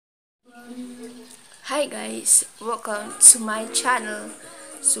Hi guys! Welcome to my channel.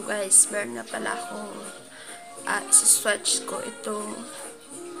 So guys, meron na pala akong swatch ko itong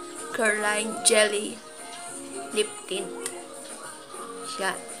Careline Jelly Lip Tint.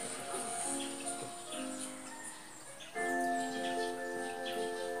 Yan.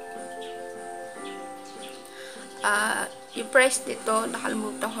 Yung price nito,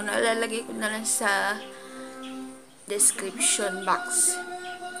 nakalimutan ko na. Lalagay ko na lang sa description box.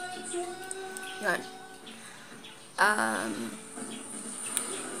 Yan.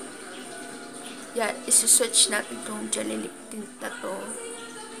 Yan, isuswatch natin itong jelly lip tint na to.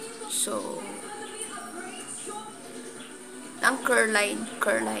 So, ang Careline,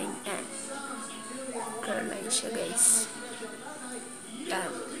 yan. Careline siya guys. Yan.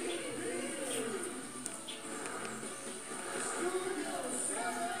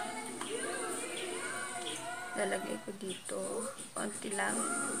 Lalagay ko dito, konti lang.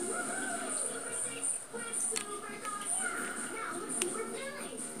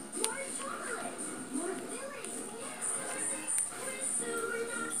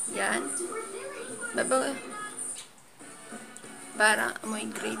 Yan. Parang amoy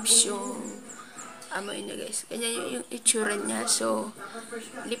grapes yung amoy niya guys. Ganyan yung itsura niya. So,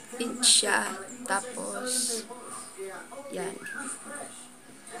 lip tint siya. Tapos, yan.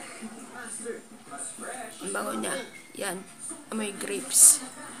 Ang bango niya. Yan. Amoy grapes.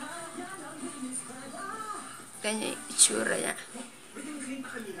 Ganyan yung itsura niya.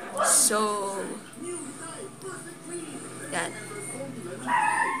 So, yan.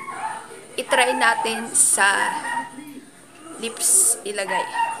 I-try natin sa lips ilagay.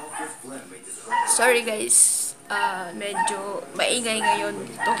 Sorry guys, medyo maingay ngayon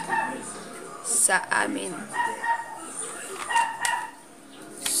dito sa amin.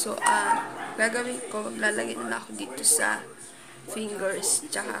 So, gagawin ko, maglalagay na ako dito sa fingers,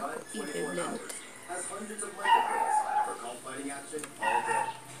 tsaka ako i-blend.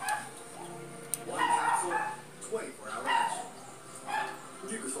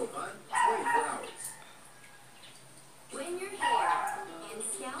 When your hair and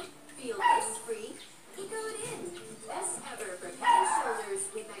scalp feel free, eco it in. Best ever for head and shoulders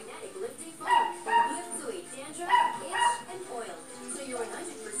with magnetic lifting foam that lifts away dandruff, itch, and oil. So you're 100%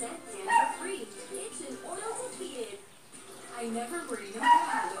 dandruff free, itch and oil defeated. I never worry na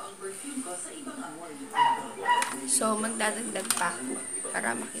mahalo ang perfume ko sa ibang amoy. So, magdadagdag pa ako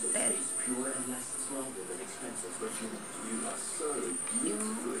para makita yung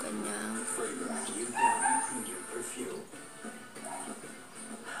kanyang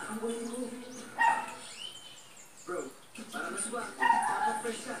bro, para mas guwapo, dapat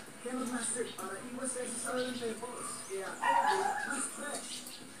fresh ka. Kaya mag-master para iwas sa sarang pimples. Kaya, mas fresh.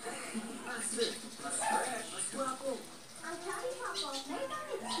 Master, mas fresh, mas guwapo. Ang Chubby Couple, may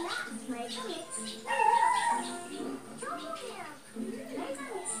kamit na. May kamit na Choco Milk. May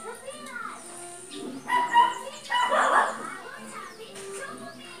kamit na peanut.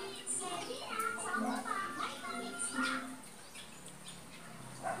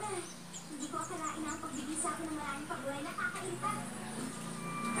 Hindi ko akalain ang pagbigay sa akin ng maraming pagbuhay na kakaitan.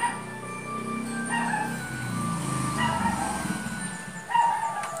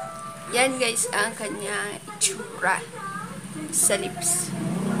 yan guys ang kanyang itsura sa lips.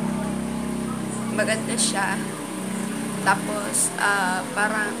 Maganda siya. Tapos,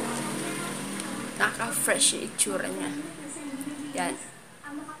 parang naka-fresh yung itsura niya. Yan.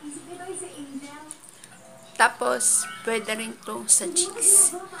 Tapos, pwede rin itong sa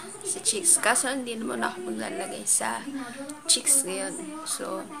cheeks. Sa cheeks. Kaso, hindi naman ako maglalagay sa cheeks ngayon.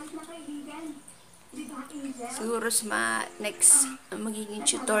 So, siguro sa next magiging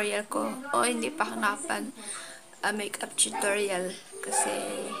tutorial ko. O, hindi pa ako nakapag makeup tutorial.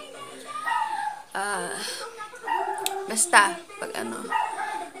 Kasi, basta, pag ano.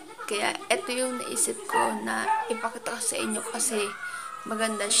 Kaya, ito yung naisip ko na ipakita ko sa inyo kasi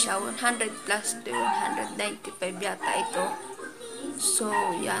maganda siya. 100 plus to 195 yata ito. So,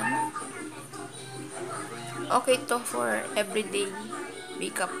 yan. Okay to for everyday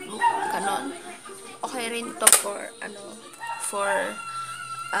makeup look. Ganon. Okay rin to for, for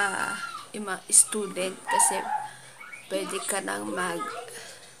yung mga student kasi pwede ka nang mag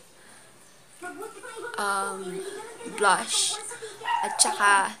blush at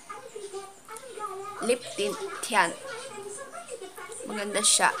saka lip tint yan. Maganda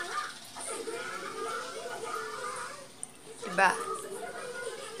siya. Diba?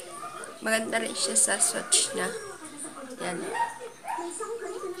 Maganda rin siya sa swatch niya. Yan.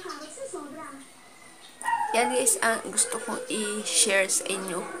 Yan guys ang gusto kong i-share sa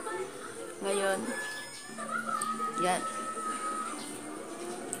inyo ngayon. Yan.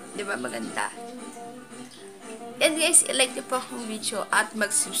 Diba maganda? And guys, i-like niyo po akong video at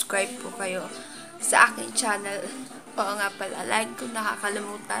mag-subscribe po kayo sa aking channel. Oo nga pala, like kung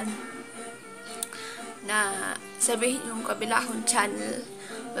nakakalimutan na sabihin yung kabila akong channel.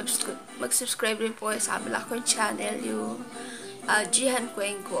 Mag-subscribe rin po kayo sa kabila akong channel, yung Jihan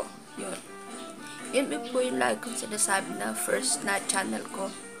Kuengko. Yun. Yun po yung like kong sinasabi na first na channel ko.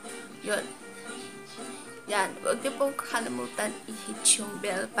 Yun. Yan. Huwag niyo pong kakalimutan i-hit yung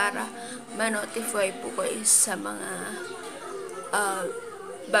bell para ma-notify po kayo sa mga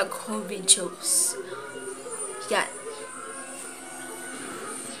bagong videos. Yan.